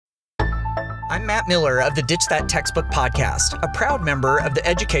I'm Matt Miller of the Ditch That Textbook podcast, a proud member of the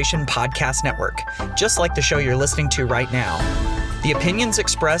Education Podcast Network, just like the show you're listening to right now. The opinions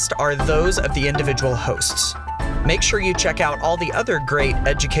expressed are those of the individual hosts. Make sure you check out all the other great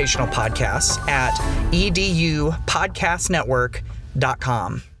educational podcasts at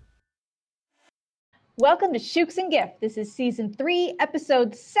edupodcastnetwork.com. Welcome to Shooks and Gift. This is Season 3,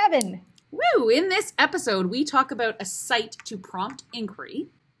 Episode 7. Woo! In this episode, we talk about a site to prompt inquiry,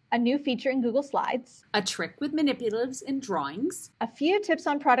 A new feature in Google Slides, a trick with manipulatives in drawings, a few tips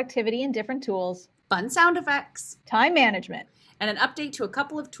on productivity and different tools, fun sound effects, time management, and an update to a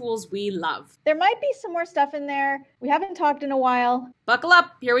couple of tools we love. There might be some more stuff in there. We haven't talked in a while. Buckle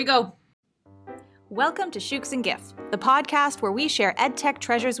up, here we go. Welcome to Shooks and Gift, the podcast where we share EdTech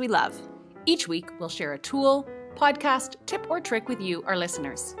treasures we love. Each week, we'll share a tool, podcast, tip, or trick with you, our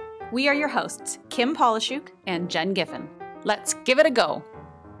listeners. We are your hosts, Kim Polishuk And Jen Giffen. Let's give it a go.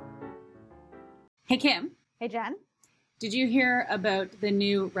 Hey, Kim. Hey, Jen. Did you hear about the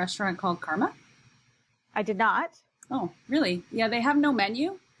new restaurant called Karma? I did not. Oh, really? Yeah, they have no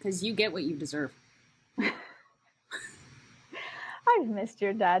menu because you get what you deserve. I've missed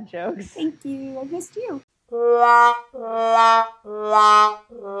your dad jokes. Thank you. I missed you.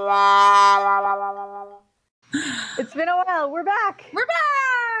 It's been a while. We're back. We're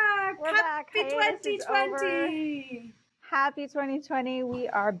back. We're back. Happy Hiatus is 2020. Happy 2020. We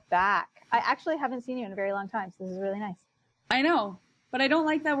are back. I actually haven't seen you in a very long time, so this is really nice. I know, but I don't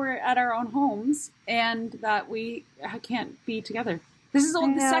like that we're at our own homes and that we can't be together. This is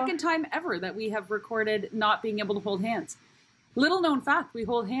the second time ever that we have recorded not being able to hold hands. Little known fact, we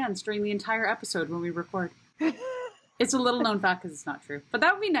hold hands during the entire episode when we record. It's a little known fact because it's not true. But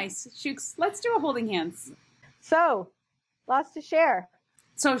that would be nice. Shooks, let's do a holding hands. So, lots to share.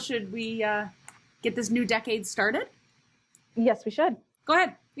 So should we get this new decade started? Yes, we should. Go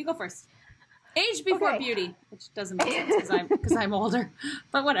ahead. You go first. Age before beauty, which doesn't make sense because I'm older,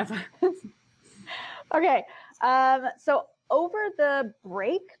 but whatever. Okay. So over the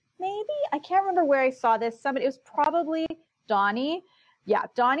break, maybe, I can't remember where I saw this. It was probably Donnie. Yeah,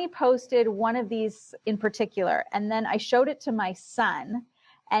 Donnie posted one of these in particular, and then I showed it to my son,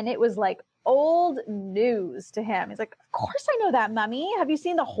 and it was like old news to him. He's like, "Of course I know that, Mummy. Have you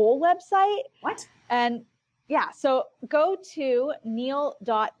seen the whole website?" What? And yeah, so go to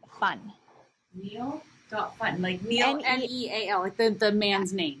neal.fun. Neal.fun, like Neal, N-E-A-L, like the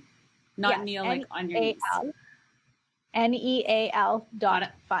man's name, not Neil, like on your knees.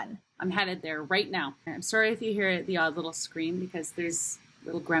 Neal.fun. I'm headed there right now. I'm sorry if you hear the odd little scream because there's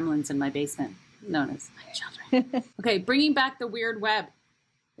little gremlins in my basement, known as my children. Okay, bringing back the weird web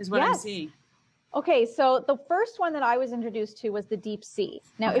is what I'm seeing. Okay, so the first one that I was introduced to was the Deep Sea.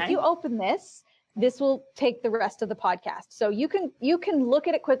 Now, if you open this will take the rest of the podcast. So you can look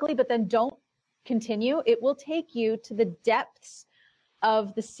at it quickly, but then don't continue. It will take you to the depths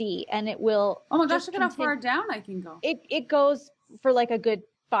of the sea, and it will. Oh my gosh! Look at how far down I can go. It goes for like a good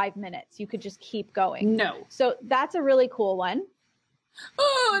 5 minutes. You could just keep going. No. So that's a really cool one.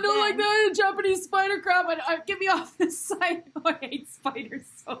 Oh, I don't like that Japanese spider crab. Get me off this side. Oh, I hate spiders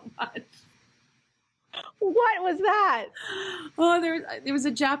so much. What was that? Oh, there was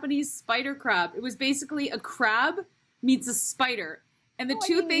a Japanese spider crab. It was basically a crab meets a spider. And the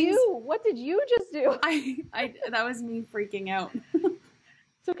two things. What did you just do? That was me freaking out.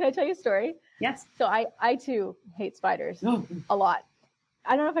 So can I tell you a story? Yes. So I too hate spiders a lot.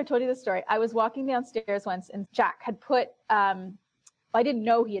 I don't know if I told you this story. I was walking downstairs once and Jack had put, I didn't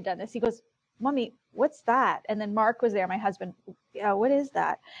know he had done this. He goes, "Mommy, what's that?" And then Mark was there, my husband. "Yeah, what is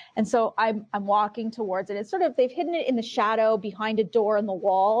that?" And so I'm walking towards it. It's sort of, they've hidden it in the shadow behind a door in the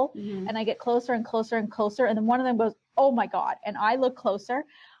wall. Mm-hmm. And I get closer and closer and closer. And then one of them goes, "Oh my God." And I look closer.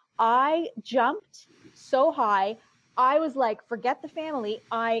 I jumped so high. I was like, forget the family.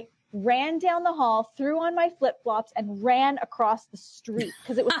 I ran down the hall, threw on my flip-flops, and ran across the street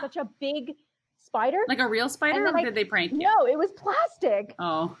because it was such a big spider. Like a real spider, or did they prank you? No, it was plastic.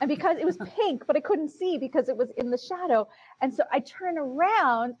 Oh. And because it was pink, but I couldn't see because it was in the shadow. And so I turn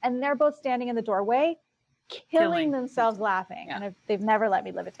around, and they're both standing in the doorway, killing themselves laughing. Yeah. And they've never let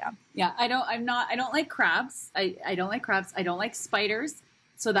me live it down. Yeah, I don't like crabs. I don't like crabs. I don't like spiders.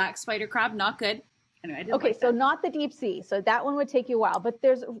 So that spider crab, not good. Anyway, so not the Deep Sea. So that one would take you a while, but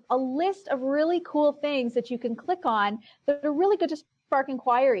there's a list of really cool things that you can click on that are really good to spark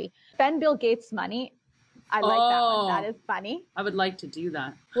inquiry. Spend Bill Gates' money. I like that one. That is funny. I would like to do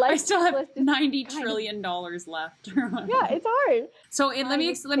that. I still have $90 trillion left. Yeah, it's hard. So let me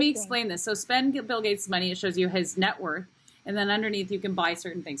explain this. So spend Bill Gates' money. It shows you his net worth. And then underneath you can buy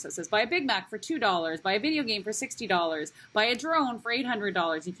certain things. So it says buy a Big Mac for $2, buy a video game for $60, buy a drone for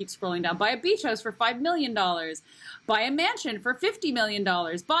 $800. You keep scrolling down. Buy a beach house for $5 million. Buy a mansion for $50 million.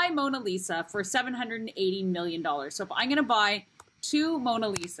 Buy Mona Lisa for $780 million. So if I'm going to buy 2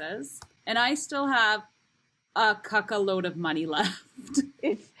 Mona Lisas and I still have a cucka load of money left.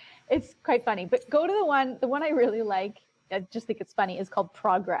 It's quite funny. But go to the one I really like, I just think it's funny, is called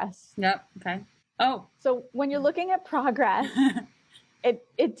Progress. Yep. Okay. Oh. So when you're looking at progress,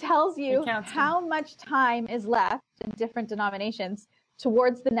 it tells you how much time is left in different denominations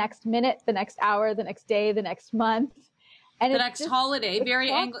towards the next minute, the next hour, the next day, the next month. And the next holiday,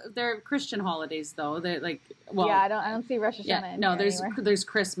 they're Christian holidays though. They're like, well, yeah, I don't see Rosh Hashanah. No, there's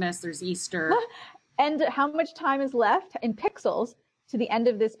Christmas, there's Easter. And how much time is left in pixels to the end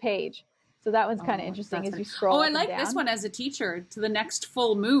of this page. So that one's kind of interesting as you scroll. Oh, I like this one as a teacher, to the next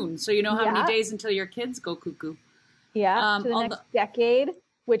full moon. So you know how many days until your kids go cuckoo. Yeah, to the next decade,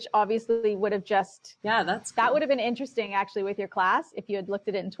 which obviously would have just... Yeah, that would have been interesting actually with your class if you had looked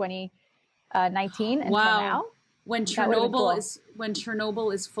at it in 2019 until now. When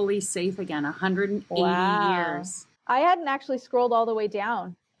Chernobyl is fully safe again, 180 years. I hadn't actually scrolled all the way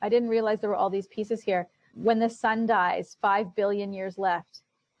down. I didn't realize there were all these pieces here. When the sun dies, 5 billion years left.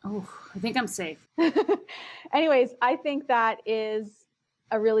 Oh, I think I'm safe. Anyways, I think that is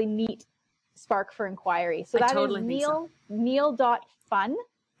a really neat spark for inquiry. So that is Neil.fun.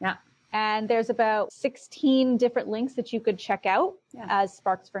 Yeah. And there's about 16 different links that you could check out as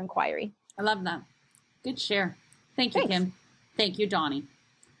sparks for inquiry. I love that. Good share. Thank you, Kim. Thank you, Donnie.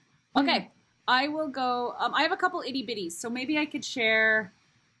 Okay. I will go. I have a couple itty bitties, so maybe I could share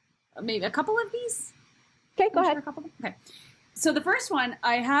maybe a couple of these. Okay, go ahead. Okay. So the first one,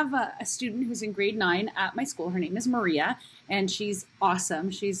 I have a student who's in grade 9 at my school. Her name is Maria, and she's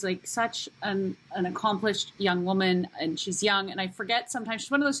awesome. She's like such an accomplished young woman, and she's young. And I forget sometimes,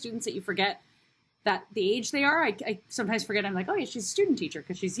 she's one of those students that you forget that the age they are. I sometimes forget. I'm like, oh yeah, she's a student teacher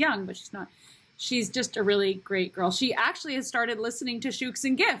because she's young, but she's not. She's just a really great girl. She actually has started listening to Shooks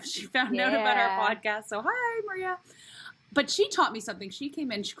and Gifts. She found out about our podcast. So hi, Maria. But she taught me something. She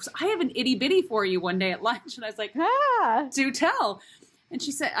came in, she goes, I have an itty bitty for you one day at lunch. And I was like, do tell. And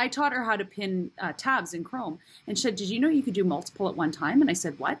she said, I taught her how to pin tabs in Chrome. And she said, did you know you could do multiple at one time? And I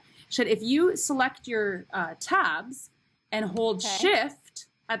said, what? She said, if you select your tabs and hold shift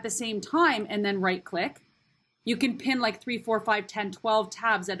at the same time and then right click, you can pin like 3, 4, 5, 10, 12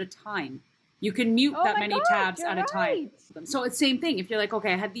 tabs at a time. You can mute that many tabs at a time. So it's the same thing. If you're like,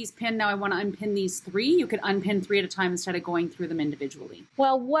 okay, I had these pinned, now I want to unpin these 3, you could unpin 3 at a time instead of going through them individually.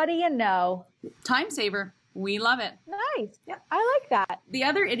 Well, what do you know? Time saver. We love it. Nice. Yeah, I like that. The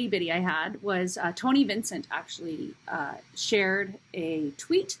other itty bitty I had was Tony Vincent actually shared a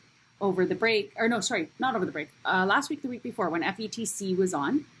tweet over the break, or no, sorry, not over the break, last week, the week before, when FETC was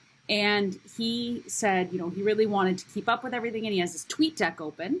on. And he said, you know, he really wanted to keep up with everything, and he has his tweet deck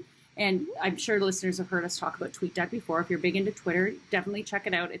open. And I'm sure listeners have heard us talk about TweetDeck before. If you're big into Twitter, definitely check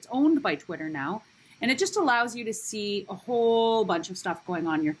it out. It's owned by Twitter now. And it just allows you to see a whole bunch of stuff going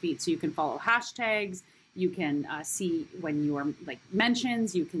on in your feed. So you can follow hashtags. You can see when you are like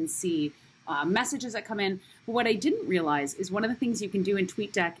mentions. You can see messages that come in. But what I didn't realize is one of the things you can do in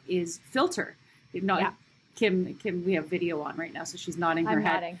TweetDeck is filter. Kim, we have video on right now, so she's nodding her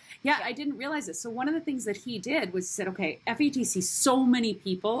head. Nodding. Yeah, I didn't realize this. So one of the things that he did was said, okay, FETC, so many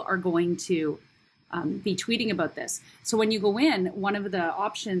people are going to be tweeting about this. So when you go in, one of the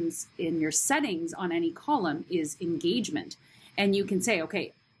options in your settings on any column is engagement. And you can say,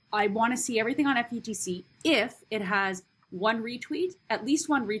 okay, I want to see everything on FETC if it has one retweet, at least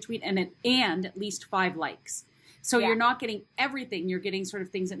one retweet, and at least 5 likes. So you're not getting everything. You're getting sort of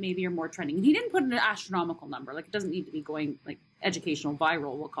things that maybe are more trending. And he didn't put an astronomical number. Like, it doesn't need to be going like educational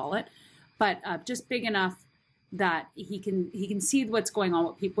viral, we'll call it, but just big enough that he can see what's going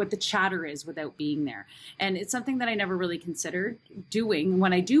on, what the chatter is without being there. And it's something that I never really considered doing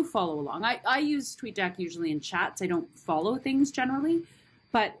when I do follow along. I use TweetDeck usually in chats. I don't follow things generally.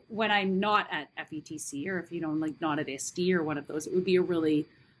 But when I'm not at FETC, or if, you know, like not at ISTE or one of those, it would be a really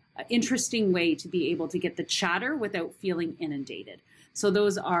interesting way to be able to get the chatter without feeling inundated. So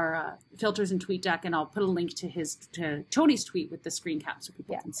those are filters in TweetDeck, and I'll put a link to Tony's tweet with the screen cap so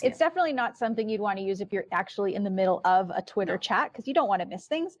people can see it's definitely not something you'd want to use if you're actually in the middle of a Twitter chat, because you don't want to miss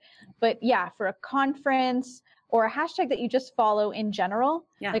things. But yeah, for a conference or a hashtag that you just follow in general,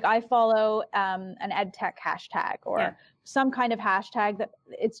 like I follow an EdTech hashtag or some kind of hashtag that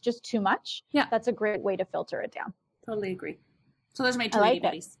it's just too much. Yeah, that's a great way to filter it down. Totally agree. So those are my 2 itty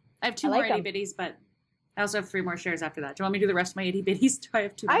bitties. I have 2 more itty bitties, but I also have 3 more shares after that. Do you want me to do the rest of my itty bitties? Do I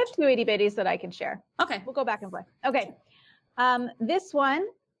have 2 I have 2 itty bitties that I can share. Okay. We'll go back and play. Okay. This one,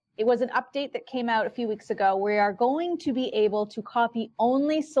 it was an update that came out a few weeks ago. We are going to be able to copy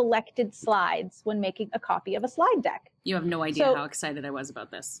only selected slides when making a copy of a slide deck. You have no idea how excited I was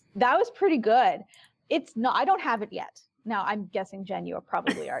about this. That was pretty good. It's not, I don't have it yet. Now, I'm guessing, Jen, you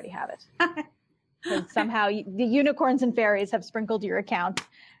probably already have it. Because somehow the unicorns and fairies have sprinkled your account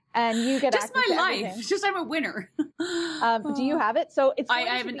and you get just access my to life. everything. It's just I'm a winner. Do you have it? So it's I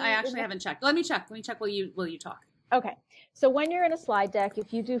actually haven't checked. Let me check while you talk. Okay. So when you're in a slide deck,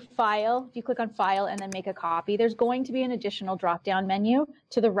 if you do file, if you click on file and then make a copy, there's going to be an additional drop-down menu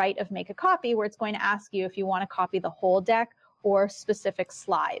to the right of make a copy where it's going to ask you if you want to copy the whole deck or specific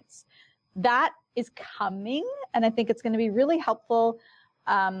slides. That is coming, and I think it's going to be really helpful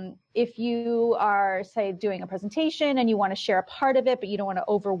if you are, say, doing a presentation and you want to share a part of it, but you don't want to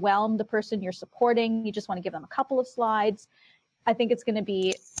overwhelm the person you're supporting. You just want to give them a couple of slides. I think it's going to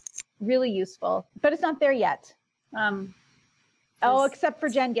be really useful, but it's not there yet. Except for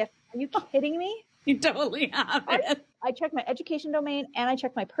Jen Gift. Are you kidding me? You totally have it. I checked my education domain and I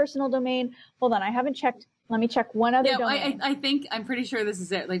checked my personal domain. Hold on, I haven't checked. Let me check one other domain. I'm pretty sure this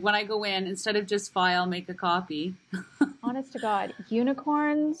is it. Like when I go in, instead of just file, make a copy. Honest to God,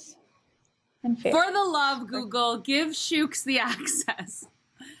 unicorns and fairies. For the love, Google, give Shooks the access.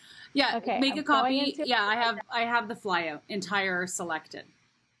 Yeah, okay, make a copy. Yeah, I have the flyout entire selected.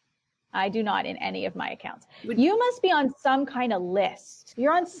 I do not in any of my accounts. You must be on some kind of list.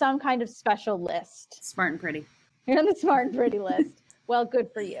 You're on some kind of special list. Smart and pretty. You're on the smart and pretty list. Well,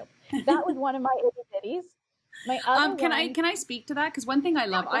 good for you. That was one of my itty bitties. My other can I speak to that? Because one thing I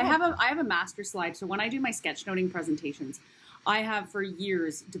love, I have a master slide. So when I do my sketchnoting presentations, I have for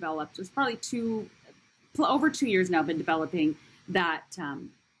years developed. It's probably over 2 years now been developing that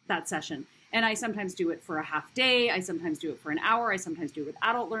session. And I sometimes do it for a half day. I sometimes do it for an hour. I sometimes do it with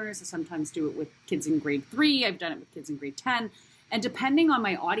adult learners. I sometimes do it with kids in grade 3. I've done it with kids in grade 10. And depending on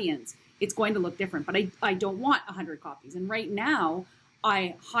my audience, it's going to look different. But I don't want 100 copies. And right now,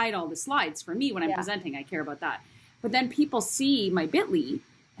 I hide all the slides for me when I'm presenting. I care about that. But then people see my Bitly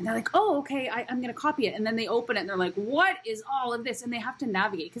and they're like, oh, okay, I'm going to copy it. And then they open it and they're like, what is all of this? And they have to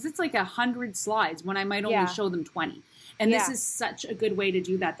navigate because it's like 100 slides when I might only show them 20. And this is such a good way to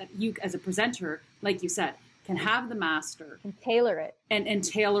do that you, as a presenter, like you said, can have the master. And tailor it. And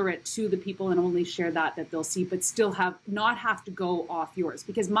tailor it to the people and only share that they'll see, but still not have to go off yours.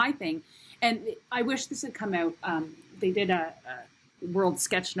 Because my thing, and I wish this had come out, they did a World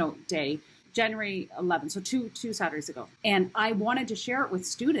Sketchnote Day, January 11th, so two Saturdays ago. And I wanted to share it with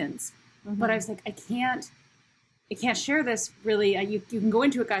students, but I was like, I can't share this really. You can go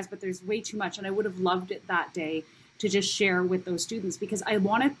into it, guys, but there's way too much. And I would have loved it that day to just share with those students because I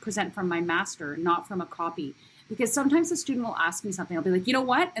want to present from my master, not from a copy. Because sometimes the student will ask me something. I'll be like, you know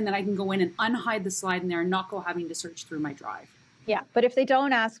what? And then I can go in and unhide the slide in there and not go having to search through my drive. Yeah, but if they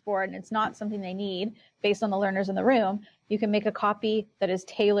don't ask for it and it's not something they need based on the learners in the room, you can make a copy that is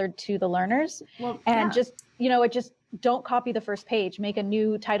tailored to the learners. Just don't copy the first page. Make a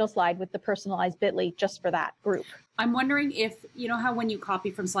new title slide with the personalized Bitly just for that group. I'm wondering if, you know how when you copy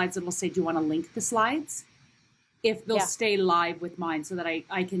from slides, it'll say, do you want to link the slides? If they'll stay live with mine so that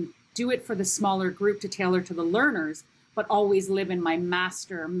I can do it for the smaller group to tailor to the learners, but always live in my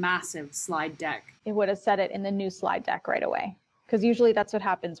master massive slide deck. It would have said it in the new slide deck right away. Because usually that's what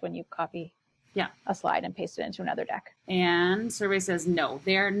happens when you copy a slide and paste it into another deck. And survey says no,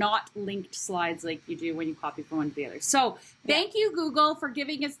 they're not linked slides like you do when you copy from one to the other. So thank you, Google, for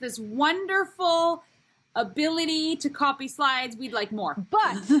giving us this wonderful ability to copy slides. We'd like more.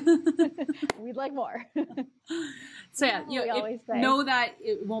 But we'd like more. So know that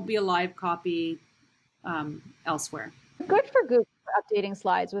it won't be a live copy elsewhere. Good for Google for updating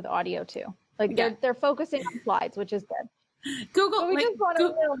slides with audio too. Like they're focusing on slides, which is good. Google, we just want a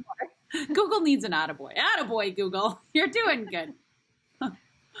little more. Google needs an attaboy. Attaboy, Google. You're doing good.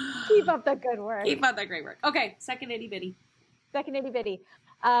 Keep up the good work. Keep up the great work. Okay, second itty bitty. Second itty bitty.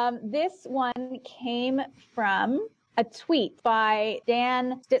 This one came from a tweet by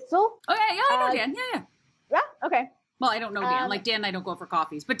Dan Stitzel. Oh, yeah, I know Dan. Yeah. Yeah, okay. Well, I don't know Dan. Like Dan and I don't go for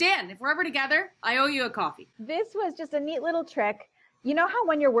coffees. But Dan, if we're ever together, I owe you a coffee. This was just a neat little trick. You know how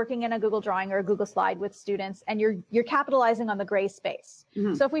when you're working in a Google Drawing or a Google Slide with students and you're capitalizing on the gray space.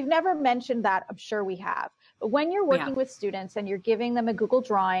 Mm-hmm. So if we've never mentioned that, I'm sure we have. But when you're working with students and you're giving them a Google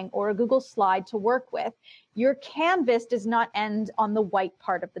Drawing or a Google Slide to work with, your canvas does not end on the white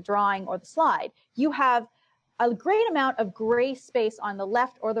part of the drawing or the slide. You have a great amount of gray space on the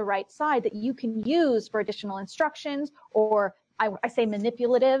left or the right side that you can use for additional instructions, or I say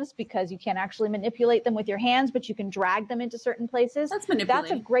manipulatives because you can't actually manipulate them with your hands, but you can drag them into certain places. That's manipulating.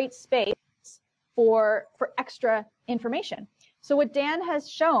 That's a great space for extra information. So what Dan has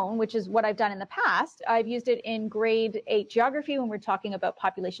shown, which is what I've done in the past, I've used it in grade 8 geography when we're talking about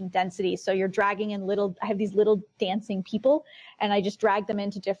population density. So you're dragging in I have these little dancing people, and I just drag them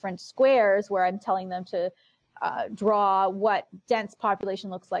into different squares where I'm telling them to draw what dense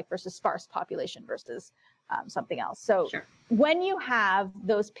population looks like versus sparse population versus something else. So when you have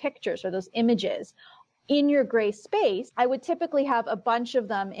those pictures or those images in your gray space, I would typically have a bunch of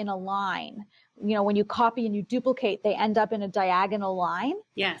them in a line. You know, when you copy and you duplicate, they end up in a diagonal line.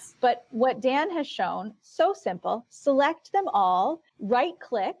 Yes. But what Dan has shown, so simple, select them all, right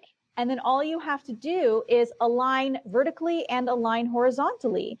click, and then all you have to do is align vertically and align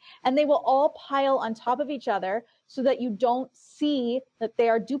horizontally. And they will all pile on top of each other so that you don't see that they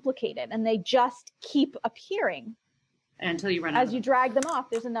are duplicated, and they just keep appearing. Until you run out. As you drag them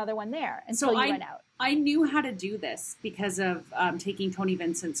off, there's another one there until you run out. I knew how to do this because of taking Tony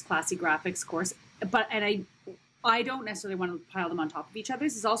Vincent's Classy Graphics course, and I don't necessarily want to pile them on top of each other.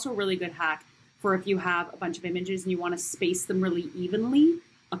 This is also a really good hack for if you have a bunch of images and you want to space them really evenly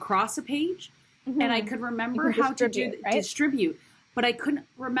across a page. Mm-hmm. And I could remember how to distribute, but I couldn't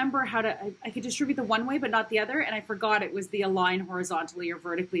remember how to. I could distribute the one way, but not the other, and I forgot it was the align horizontally or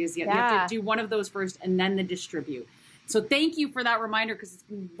vertically as the other. You have to do one of those first and then the distribute. So thank you for that reminder, because it's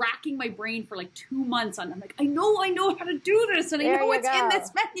been racking my brain for like 2 months. I'm like, I know how to do this, and I know it's in this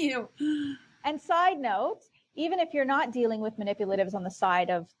menu. And side note, even if you're not dealing with manipulatives on the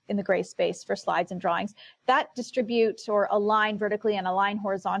side in the gray space for slides and drawings, that distribute or align vertically and align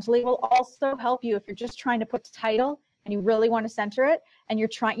horizontally will also help you if you're just trying to put the title and you really want to center it, and you're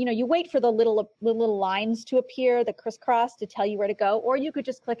trying, you wait for the little lines to appear, the crisscross, to tell you where to go, or you could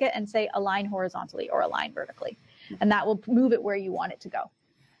just click it and say align horizontally or align vertically. And that will move it where you want it to go.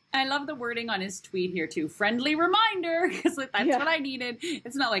 I love the wording on his tweet here too. Friendly reminder, because that's what I needed.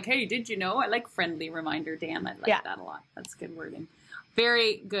 It's not like, hey, did you know? I like friendly reminder, Dan. I like that a lot. That's good wording.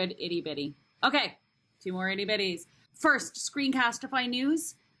 Very good itty bitty. Okay, 2 more itty bitties. First, Screencastify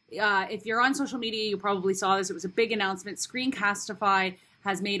news. If you're on social media, you probably saw this. It was a big announcement. Screencastify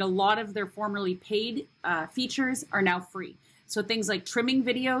has made a lot of their formerly paid features are now free. So things like trimming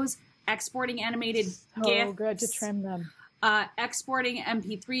videos, exporting animated GIFs. Oh, good to trim them. Exporting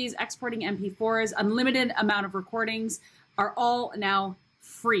MP3s, exporting MP4s, unlimited amount of recordings are all now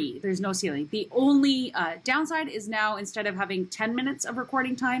free. There's no ceiling. The only downside is now, instead of having 10 minutes of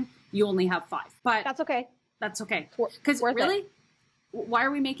recording time, you only have 5. But that's okay. That's okay. Because really, why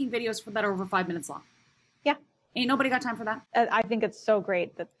are we making videos that are over 5 minutes long? Yeah. Ain't nobody got time for that. I think it's so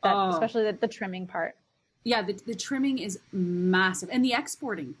great that especially the trimming part. Yeah, the trimming is massive. And the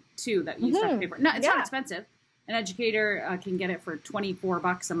exporting, too, that you start to pay for. No, it's not expensive. An educator can get it for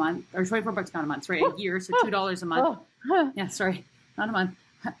 $24 a month, or $24 not a month, sorry, a year, so $2 a month. Yeah, sorry, not a month,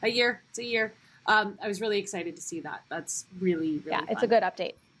 a year. It's a year. I was really excited to see that. That's really fun. It's a good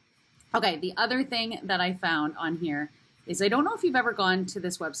update. Okay, the other thing that I found on here is, I don't know if you've ever gone to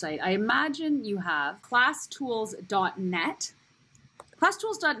this website. I imagine you have. ClassTools.net.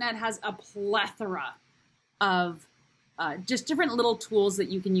 ClassTools.net has a plethora of just different little tools that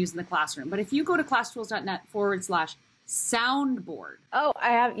you can use in the classroom. But if you go to classtools.net/soundboard. Oh,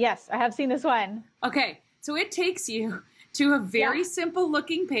 I have seen this one. Okay, so it takes you to a very simple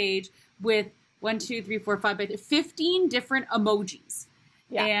looking page with 15 different emojis.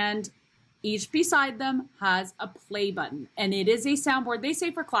 Yeah. And each beside them has a play button. And it is a soundboard. They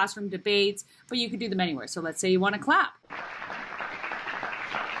say for classroom debates, but you could do them anywhere. So let's say you want to clap.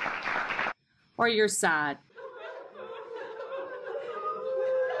 Or you're sad.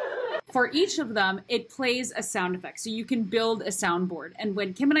 For each of them, it plays a sound effect. So you can build a soundboard. And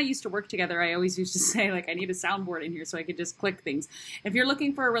when Kim and I used to work together, I always used to say, like, I need a soundboard in here so I could just click things. If you're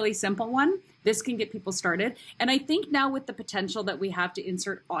looking for a really simple one, this can get people started. And I think now with the potential that we have to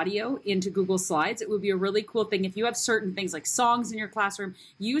insert audio into Google Slides, it would be a really cool thing. If you have certain things like songs in your classroom,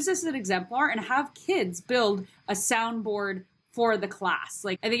 use this as an exemplar and have kids build a soundboard for the class.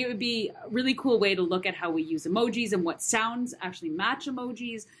 Like, I think it would be a really cool way to look at how we use emojis and what sounds actually match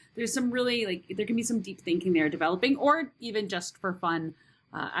emojis. There's some really, there can be some deep thinking there developing, or even just for fun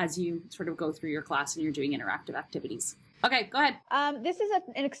as you sort of go through your class and you're doing interactive activities. Okay, go ahead. This is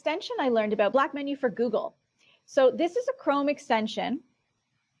an extension I learned about, Black Menu for Google. So this is a Chrome extension.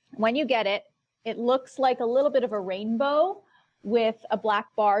 When you get it, it looks like a little bit of a rainbow with a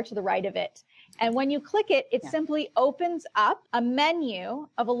black bar to the right of it. And when you click it, it simply opens up a menu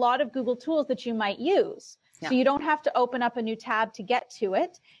of a lot of Google tools that you might use. Yeah. So you don't have to open up a new tab to get to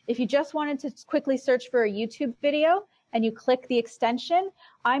it. If you just wanted to quickly search for a YouTube video and you click the extension,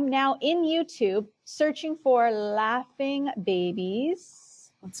 I'm now in YouTube searching for laughing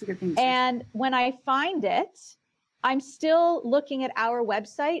babies. That's a good thing. And when I find it, I'm still looking at our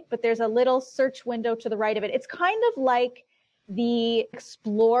website, but there's a little search window to the right of it. It's kind of like the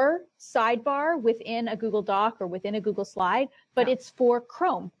Explore sidebar within a Google Doc or within a Google Slide, but it's for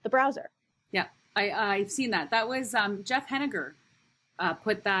Chrome, the browser. Yeah, I've seen that. That was Jeff Henniger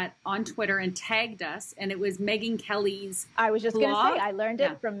put that on Twitter and tagged us, and it was Megan Kelly's I was just going to say, I learned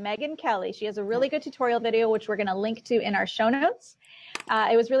it from Megan Kelly. She has a really good tutorial video, which we're going to link to in our show notes.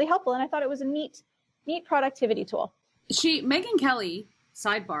 It was really helpful, and I thought it was a neat productivity tool. Megan Kelly,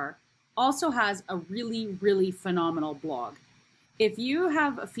 sidebar, also has a really, really phenomenal blog. If you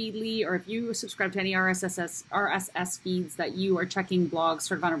have a Feedly or if you subscribe to any RSS feeds that you are checking blogs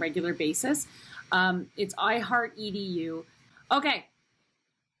sort of on a regular basis, it's iHeartEDU. Okay,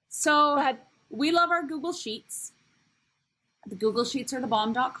 so we love our Google Sheets. The Google Sheets are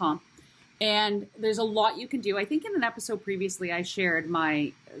thebomb.com. And there's a lot you can do. I think in an episode previously, I shared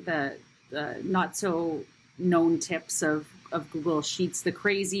the not so known tips of Google Sheets, the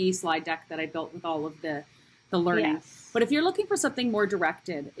crazy slide deck that I built with all of the learning. Yes. But if you're looking for something more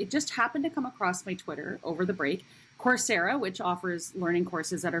directed, it just happened to come across my Twitter over the break. Coursera, which offers learning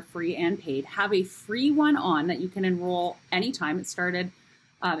courses that are free and paid, have a free one on that you can enroll anytime. It started.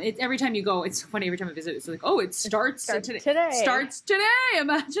 Every time you go, it's funny. Every time I visit, it's like, oh, it starts today. Starts today.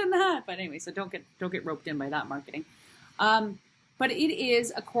 Imagine that. But anyway, so don't get roped in by that marketing. But it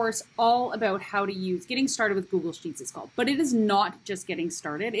is a course all about how to use, getting started with Google Sheets it's called. But it is not just getting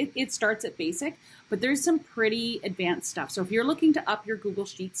started. It starts at basic, but there's some pretty advanced stuff. So if you're looking to up your Google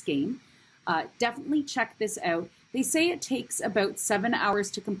Sheets game, definitely check this out. They say it takes about 7 hours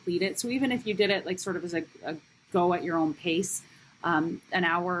to complete it. So even if you did it like sort of as a go at your own pace, an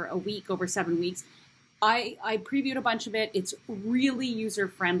hour a week over 7 weeks, I previewed a bunch of it. It's really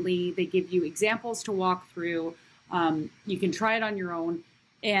user-friendly. They give you examples to walk through. You can try it on your own.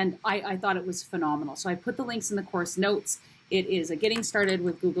 And I thought it was phenomenal. So I put the links in the course notes. It is a getting started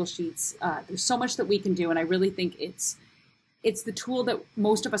with Google Sheets. There's so much that we can do. And I really think it's the tool that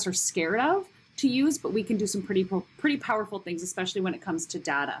most of us are scared of to use, but we can do some pretty powerful things, especially when it comes to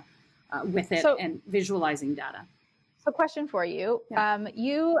data with it and visualizing data. So question for you. Yeah.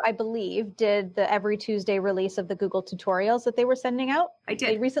 You, I believe, did the every Tuesday release of the Google tutorials that they were sending out. I did.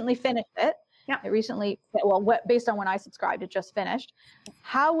 They recently finished it. Yeah. Based on when I subscribed, it just finished.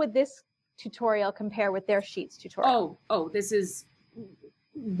 How would this tutorial compare with their Sheets tutorial? Oh, this is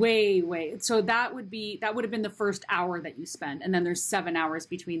way. So that would have been the first hour that you spend. And then there's 7 hours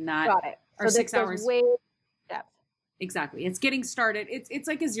between that. Got it. Or so 6 hours. Way depth. Exactly. It's getting started. It's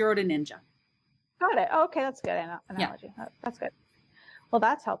like a Zero to Ninja. Got it. Oh, okay. That's a good analogy. Yeah. That's good. Well,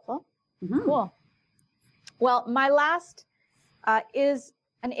 that's helpful. Mm-hmm. Cool. Well, my last is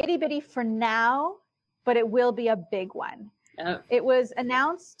an itty bitty for now, but it will be a big one. Oh. It was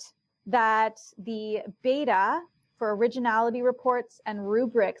announced that the beta for originality reports and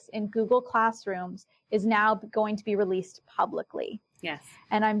rubrics in Google Classrooms is now going to be released publicly. Yes.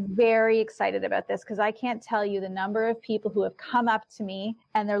 And I'm very excited about this because I can't tell you the number of people who have come up to me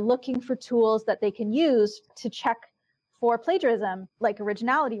and they're looking for tools that they can use to check for plagiarism, like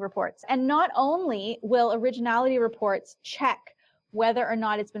originality reports. And not only will originality reports check whether or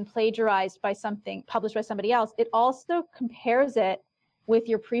not it's been plagiarized by something published by somebody else, it also compares it with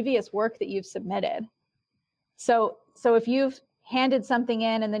your previous work that you've submitted. So if you've handed something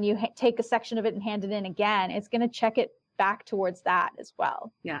in and then you take a section of it and hand it in again, it's going to check it back towards that as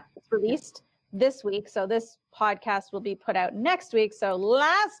well. Yeah. It's released this week. So this podcast will be put out next week. So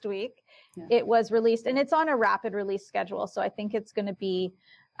last week it was released and it's on a rapid release schedule. So I think it's going to be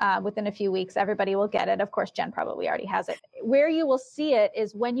within a few weeks, everybody will get it. Of course, Jen probably already has it. Where you will see it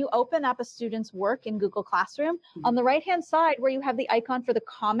is when you open up a student's work in Google Classroom, on the right-hand side where you have the icon for the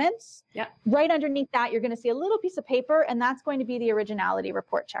comments, right underneath that, you're going to see a little piece of paper, and that's going to be the originality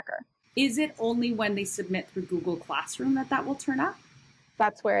report checker. Is it only when they submit through Google Classroom that will turn up?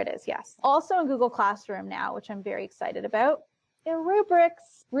 That's where it is, yes. Also in Google Classroom now, which I'm very excited about, are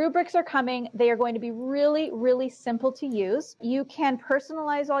rubrics. Rubrics are coming. They are going to be really, really simple to use. You can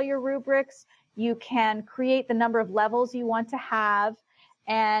personalize all your rubrics. You can create the number of levels you want to have.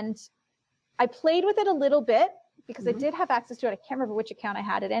 And I played with it a little bit because I did have access to it. I can't remember which account I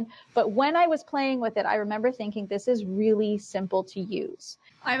had it in. But when I was playing with it, I remember thinking this is really simple to use.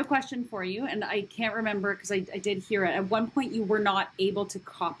 I have a question for you, and I can't remember because I did hear it. At one point, you were not able to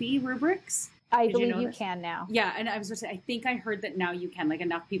copy rubrics. I believe you can now. Yeah, and I was going to say, I think I heard that now you can. Like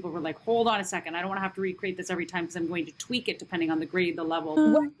enough people were like, hold on a second. I don't want to have to recreate this every time because I'm going to tweak it depending on the grade, the level.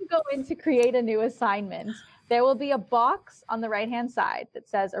 When you go in to create a new assignment, there will be a box on the right-hand side that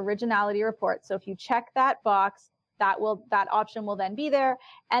says originality report. So if you check that box, that option will then be there.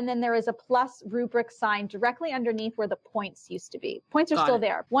 And then there is a plus rubric sign directly underneath where the points used to be. Points are still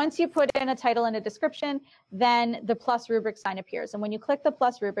there. Once you put in a title and a description, then the plus rubric sign appears. And when you click the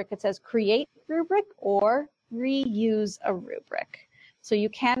plus rubric, it says create rubric or reuse a rubric. So you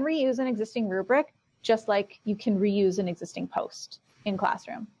can reuse an existing rubric just like you can reuse an existing post in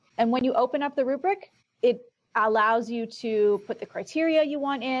Classroom. And when you open up the rubric, it allows you to put the criteria you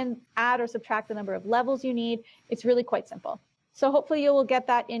want in, add or subtract the number of levels you need. It's really quite simple. So hopefully you will get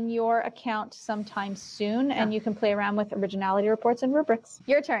that in your account sometime soon, and you can play around with originality reports and rubrics.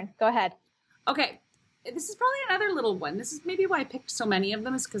 Your turn. Go ahead. Okay. This is probably another little one. This is maybe why I picked so many of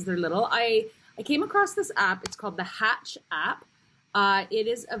them, is because they're little. I came across this app. It's called the Hatch app. It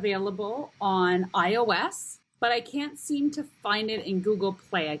is available on iOS, but I can't seem to find it in Google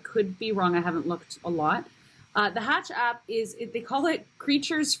Play. I could be wrong. I haven't looked a lot. The Hatch app they call it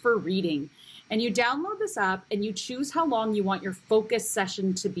Creatures for Reading. And you download this app and you choose how long you want your focus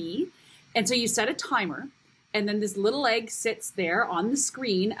session to be. And so you set a timer, and then this little egg sits there on the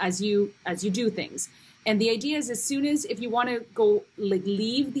screen as you do things. And the idea is, as soon as, if you want to go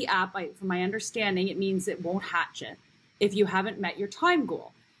leave the app, from my understanding, it means it won't hatch it if you haven't met your time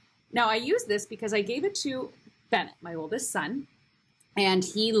goal. Now, I use this because I gave it to Bennett, my oldest son, and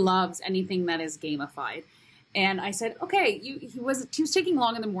he loves anything that is gamified. And I said, okay, he was taking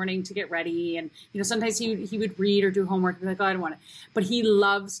long in the morning to get ready. And, sometimes he would read or do homework and be like, oh, I don't want it. But he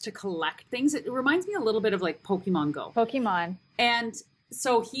loves to collect things. It reminds me a little bit of like Pokemon Go. Pokemon. And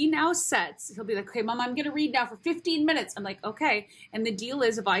so he now he'll be like, okay, Mom, I'm going to read now for 15 minutes. I'm like, okay. And the deal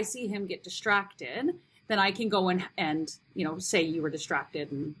is, if I see him get distracted, then I can go and say you were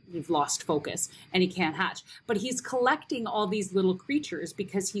distracted and you've lost focus and he can't hatch. But he's collecting all these little creatures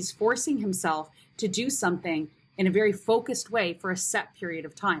because he's forcing himself to do something in a very focused way for a set period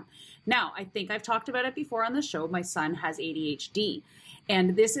of time. Now, I think I've talked about it before on the show. My son has ADHD,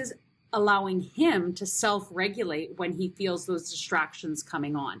 and this is allowing him to self-regulate when he feels those distractions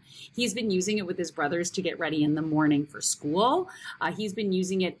coming on. He's been using it with his brothers to get ready in the morning for school. He's been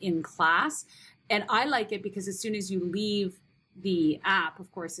using it in class. And I like it because as soon as you leave the app, of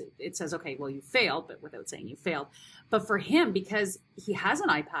course, it says, okay, well, you failed, but without saying you failed. But for him, because he has an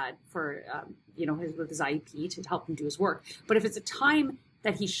iPad for, with his IEP to help him do his work. But if it's a time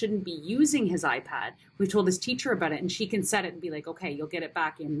that he shouldn't be using his iPad, we've told his teacher about it, and she can set it and be like, okay, you'll get it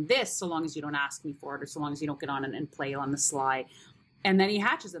back in this so long as you don't ask me for it, or so long as you don't get on and play on the sly. And then he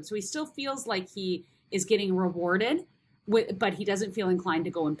hatches them. So he still feels like he is getting rewarded, but he doesn't feel inclined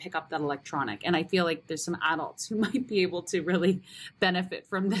to go and pick up that electronic. And I feel like there's some adults who might be able to really benefit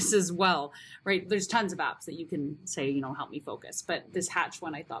from this as well, right? There's tons of apps that you can say, help me focus. But this Hatch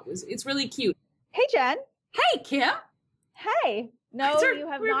one I thought it's really cute. Hey, Jen. Hey, Kim. Hey. No, you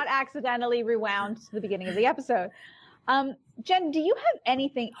have not accidentally rewound to the beginning of the episode. Jen, do you have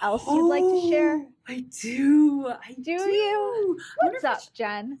anything else you'd like to share? I do. Do you? What's up,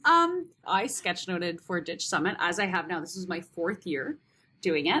 Jen? I sketchnoted for Ditch Summit, as I have now. This is my 4th year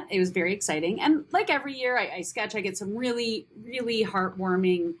doing it. It was very exciting. And like every year I sketch, I get some really, really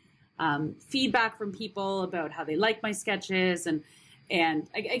heartwarming feedback from people about how they like my sketches. And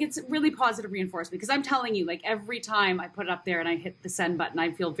I get some really positive reinforcement, because I'm telling you, like, every time I put it up there and I hit the send button,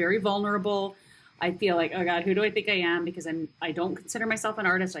 I feel very vulnerable. I feel like, oh God, who do I think I am? Because I don't consider myself an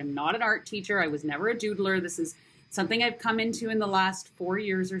artist. I'm not an art teacher. I was never a doodler. This is something I've come into in the last 4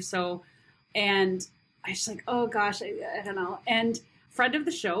 years or so. And I was just like, oh gosh, I don't know. And friend of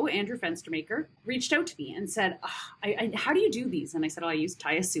the show, Andrew Fenstermaker, reached out to me and said, how do you do these? And I said, I use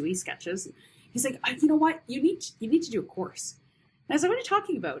Tayasui sketches. He's like, you know what? You need to do a course. And I was like, what are you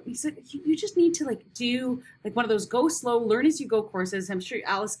talking about? And he said, you just need to do one of those go slow, learn as you go courses. I'm sure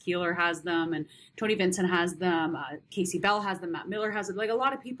Alice Keeler has them, and Tony Vincent has them. Casey Bell has them. Matt Miller has them. Like, a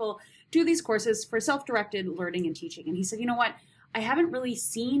lot of people do these courses for self-directed learning and teaching. And he said, you know what? I haven't really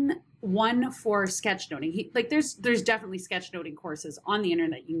seen one for sketchnoting. There's definitely sketchnoting courses on the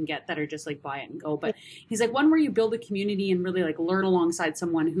internet you can get that are just like buy it and go. But he's like, one where you build a community and really learn alongside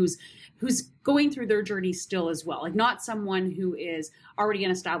someone who's going through their journey still as well. Like, not someone who is already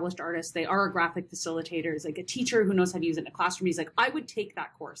an established artist. They are a graphic facilitator. It's like a teacher who knows how to use it in a classroom. He's like, I would take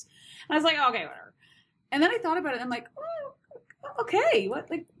that course. And I was like, okay, whatever. And then I thought about it. I'm like, oh, okay,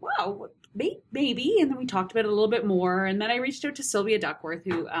 wow, maybe. And then we talked about it a little bit more. And then I reached out to Sylvia Duckworth,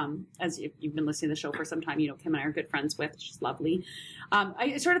 who, as you've been listening to the show for some time, Kim and I are good friends with. She's lovely.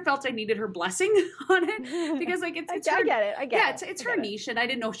 I sort of felt I needed her blessing on it, because I get it. It's her niche, and I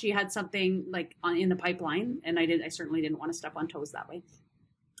didn't know if she had something in the pipeline, and I certainly didn't want to step on toes that way.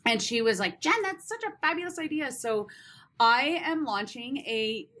 And she was like, Jen, that's such a fabulous idea. So I am launching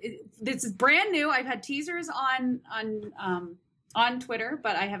this is brand new. I've had teasers on Twitter,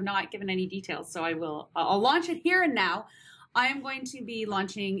 but I have not given any details. So I'll launch it here and now. I am going to be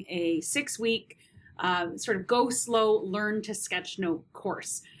launching a 6-week sort of go slow, learn to sketchnote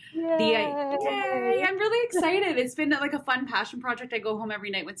course. Yay! I'm really excited. It's been like a fun passion project. I go home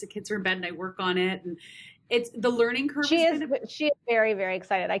every night once the kids are in bed and I work on it, and it's the learning curve. She is very, very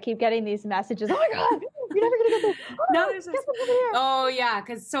excited. I keep getting these messages. Oh my God, you're never gonna get this. Oh yeah,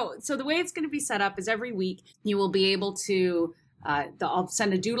 because so the way it's going to be set up is every week you will be able to. I'll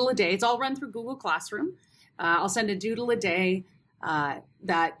send a doodle a day. It's all run through Google Classroom. I'll send a doodle a day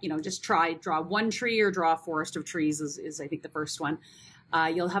that just draw one tree or draw a forest of trees is I think the first one.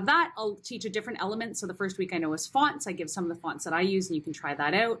 You'll have that. I'll teach a different element. So the first week I know is fonts. I give some of the fonts that I use and you can try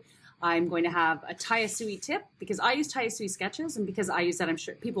that out. I'm going to have a Tayasui tip because I use Tayasui sketches, and because I use that, I'm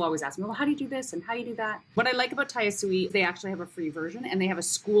sure people always ask me, well, how do you do this and how do you do that? What I like about Tayasui, they actually have a free version and they have a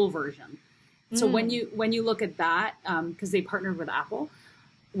school version. So when you look at that, because they partnered with Apple,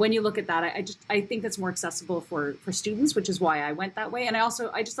 when you look at that, I think that's more accessible for students, which is why I went that way. And I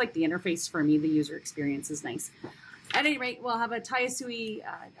just like the interface. For me, the user experience is nice. At any rate, we'll have a Tayasui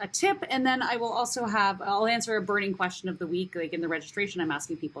a tip, and then I will also I'll answer a burning question of the week. Like in the registration, I'm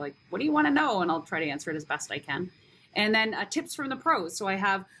asking people like, what do you want to know? And I'll try to answer it as best I can. And then tips from the pros. So I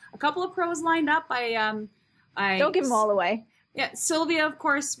have a couple of pros lined up. I don't give them all away. Yeah, Sylvia, of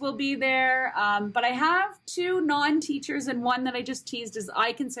course, will be there. But I have 2 non-teachers and one that I just teased as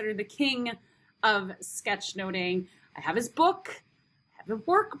I consider the king of sketchnoting. I have his book. I have a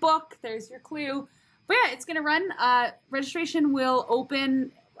workbook. There's your clue. But yeah, it's going to run. Registration will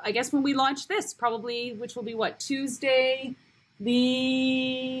open, I guess, when we launch this, probably, which will be Tuesday,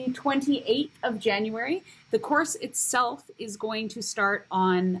 the 28th of January. The course itself is going to start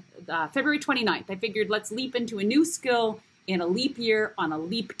on February 29th. I figured let's leap into a new skill in a leap year on a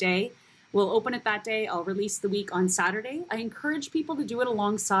leap day. We'll open it that day. I'll release the week on Saturday. I encourage people to do it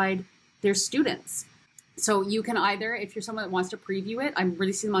alongside their students. So you can either, if you're someone that wants to preview it, I'm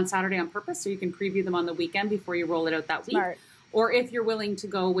releasing them on Saturday on purpose, so you can preview them on the weekend before you roll it out that week. Smart. Or if you're willing to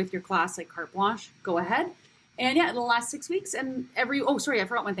go with your class like carte blanche, go ahead. And yeah, it'll last 6 weeks. And I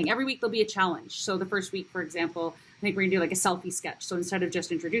forgot one thing. Every week there'll be a challenge. So the first week, for example, I think we're gonna do like a selfie sketch. So instead of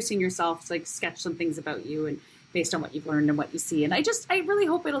just introducing yourself, it's like sketch some things about you and based on what you've learned and what you see. And I really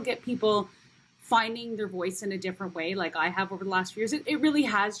hope it'll get people finding their voice in a different way like I have over the last few years. It really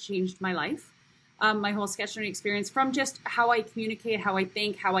has changed my life. My whole sketchnoting experience, from just how I communicate, how I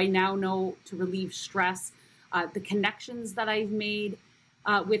think, how I now know to relieve stress, the connections that I've made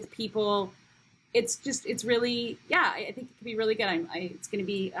with people. It's really, I think it could be really good. It's going to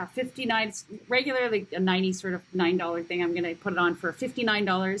be $59, regularly a $90 sort of $9 thing. I'm going to put it on for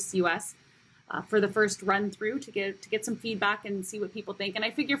 $59 US for the first run through to get some feedback and see what people think. And I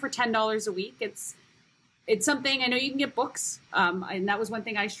figure for $10 a week, it's something. I know you can get books, and that was one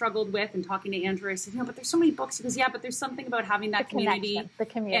thing I struggled with. And talking to Andrew, I said, but there's so many books. He goes, yeah, but there's something about having that community, and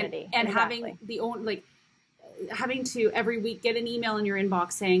exactly. Having having to every week get an email in your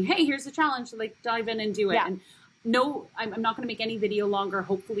inbox saying, hey, here's a challenge, like dive in and do it. Yeah. And no, I'm not going to make any video longer,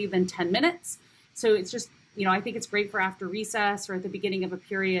 hopefully, than 10 minutes. So it's just, I think it's great for after recess or at the beginning of a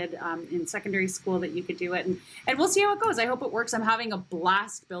period in secondary school that you could do it. And we'll see how it goes. I hope it works. I'm having a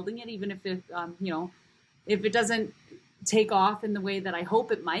blast building it, even if it, if it doesn't take off in the way that I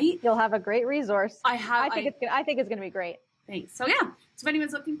hope it might. You'll have a great resource. I think it's going to be great. Thanks. So yeah. So if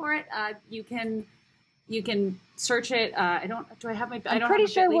anyone's looking for it, you can search it. I'm pretty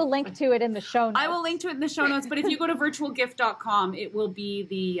sure we'll link to it in the show notes. I will link to it in the show notes, but if you go to virtualgift.com, it will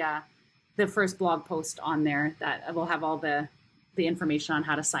be the first blog post on there that will have all the information on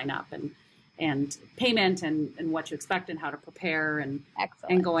how to sign up and payment and what to expect and how to prepare and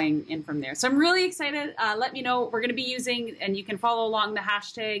going in from there. So I'm really excited. Let me know. We're going to be using, and you can follow along the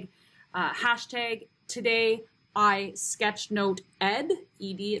hashtag today I sketchnote ed,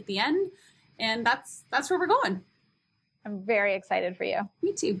 ED at the end. And that's where we're going. I'm very excited for you.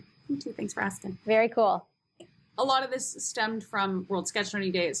 Me too. Thanks for asking. Very cool. A lot of this stemmed from World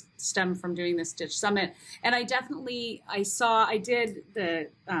Sketchnoting Day. It stemmed from doing this Stitch Summit. And I did the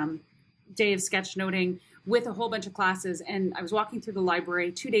day of sketchnoting with a whole bunch of classes. And I was walking through the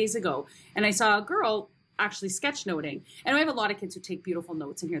library 2 days ago, and I saw a girl actually sketchnoting. And I have a lot of kids who take beautiful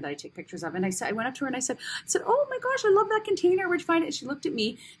notes in here that I take pictures of. And I went up to her and I said, oh my gosh, I love that container. Where'd you find it? And she looked at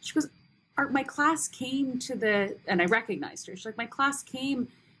me. She goes, my class came to and I recognized her. She's like, my class came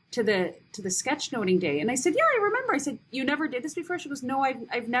to the sketchnoting day. And I said, yeah, I remember. I said, you never did this before? She goes, no,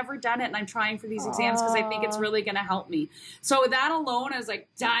 I've never done it. And I'm trying for these exams because I think it's really going to help me. So that alone, I was like,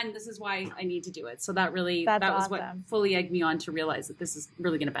 done. This is why I need to do it. So that was awesome. what fully egged me on to realize that this is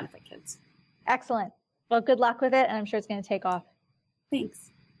really going to benefit kids. Excellent. Well, good luck with it. And I'm sure it's going to take off.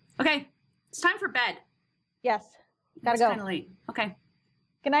 Thanks. Okay. It's time for bed. Yes. Gotta It's go. kind of late. Okay.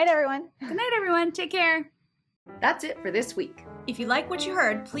 Good night, everyone. Good night, everyone. Take care. That's it for this week. If you like what you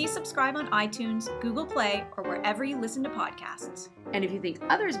heard, please subscribe on iTunes, Google Play, or wherever you listen to podcasts. And if you think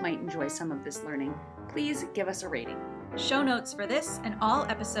others might enjoy some of this learning, please give us a rating. Show notes for this and all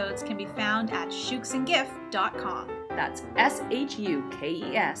episodes can be found at shooksandgiff.com. That's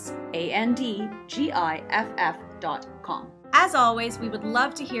SHUKESANDGIFF.com. As always, we would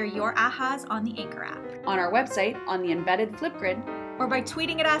love to hear your ahas on the Anchor app, On our website, on the embedded Flipgrid, or by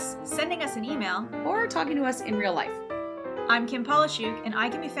tweeting at us, sending us an email. or talking to us in real life. I'm Kim Polishuk, and I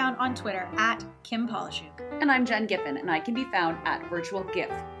can be found on Twitter at Kim Polishuk. And I'm Jen Giffen, and I can be found at Virtual GIF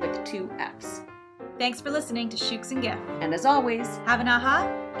with 2 Fs. Thanks for listening to Shooks and Giff. And as always, Have an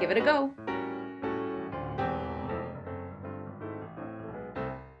aha. give it a go.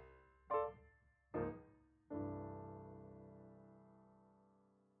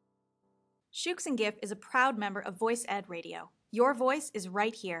 Shooks and Giff is a proud member of Voice Ed Radio. Your voice is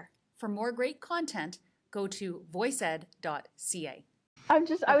right here. For more great content, go to voiceed.ca. I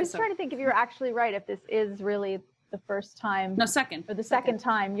was trying to think if you were actually right, if this is really the first time. No, second. Or the second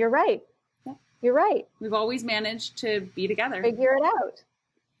time. You're right. Yeah. You're right. We've always managed to be together. Figure it out.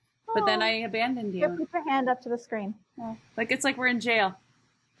 But then I abandoned Here, you. put your hand up to the screen. Like it's like we're in jail.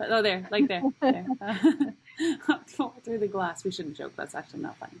 But, oh, there. there. Through the glass. We shouldn't joke. That's actually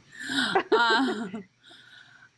not funny.